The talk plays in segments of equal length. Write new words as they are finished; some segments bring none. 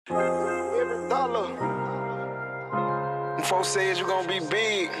Every dollar. Them folks said you gon' be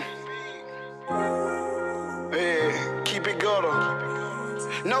big. Yeah, keep it gutter.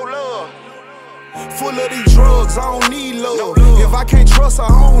 No love. Full of these drugs, I don't need love. If I can't trust her, I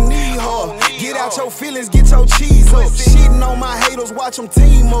don't need her. Get out your feelings, get your cheese up. Shitting on my haters, watch them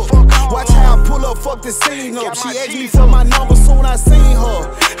team up. Watch how I pull up, fuck the scene up. She asked me for my number, soon I seen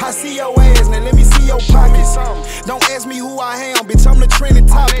her. I see your ass, now let me see your pockets. Don't ask me who I am, bitch, I'm the trending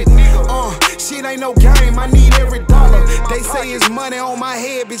topic. Shit ain't no game, I need every dollar. They say it's money on my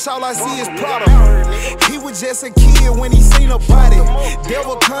head, bitch, all I see is product. He was just a kid when he seen a body.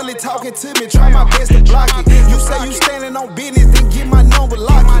 Devil constantly talking to me, try my best to block it. You say you standing on business, then get my number,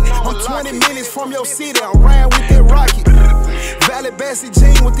 lock it. I'm 20 minutes from your city, I'm riding with that rocket. Valley Bassett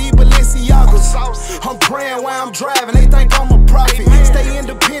jean with the Balenciagas. I'm praying while I'm driving, they think I'm a prophet. Stay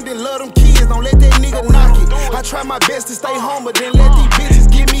independent, love them kids, don't let that nigga knock it. I try my best to stay humble, then let these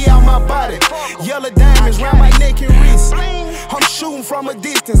bitches get me out my body. Yellow diamonds round my neck and wrist. I'm shooting from a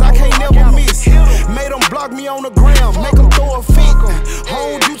distance, I can't never miss. Made them block me on the ground, make them throw a fit.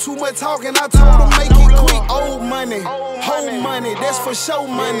 I don't do too much talking, I told them make it quick. Old money, whole money, that's for show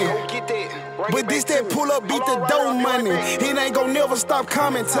money. But this that pull up beat the dough money. It ain't gon' never stop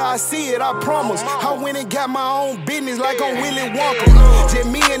coming till I see it, I promise. I went and got my own business like I'm Willy Wonka. Just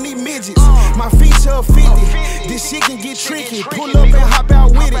me and these midgets, my feature 50. This shit can get tricky, pull up and hop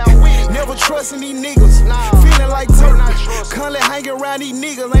out with it. Never trusting these niggas, feeling like turkey. Constantly hanging around these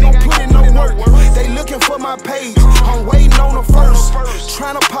niggas, ain't gon' put in no work. They looking for my page, I'm waiting on the first.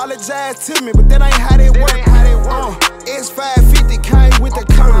 Trying to apologize to me, but that ain't how they work. S550 came with the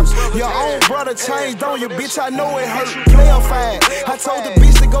curves. Your own brother changed on you, bitch, I know it hurt. Player 5, I told the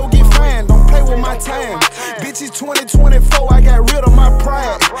bitch to go get fined, don't play with my time. Bitch, it's 2024, I got rid of my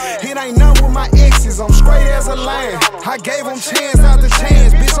pride. It ain't none with my exes, I'm straight as a line. I gave them chance after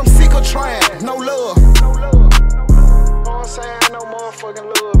chance, bitch, I'm sick of trying. No love. Know what I'm saying? No motherfucking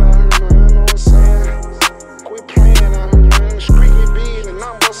love out here, man. Know what I'm saying? Quit playing out here, man. The street get big and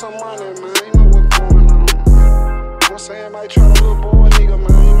nothing but some money, man. You know what's going on. Know what I'm saying? Might try to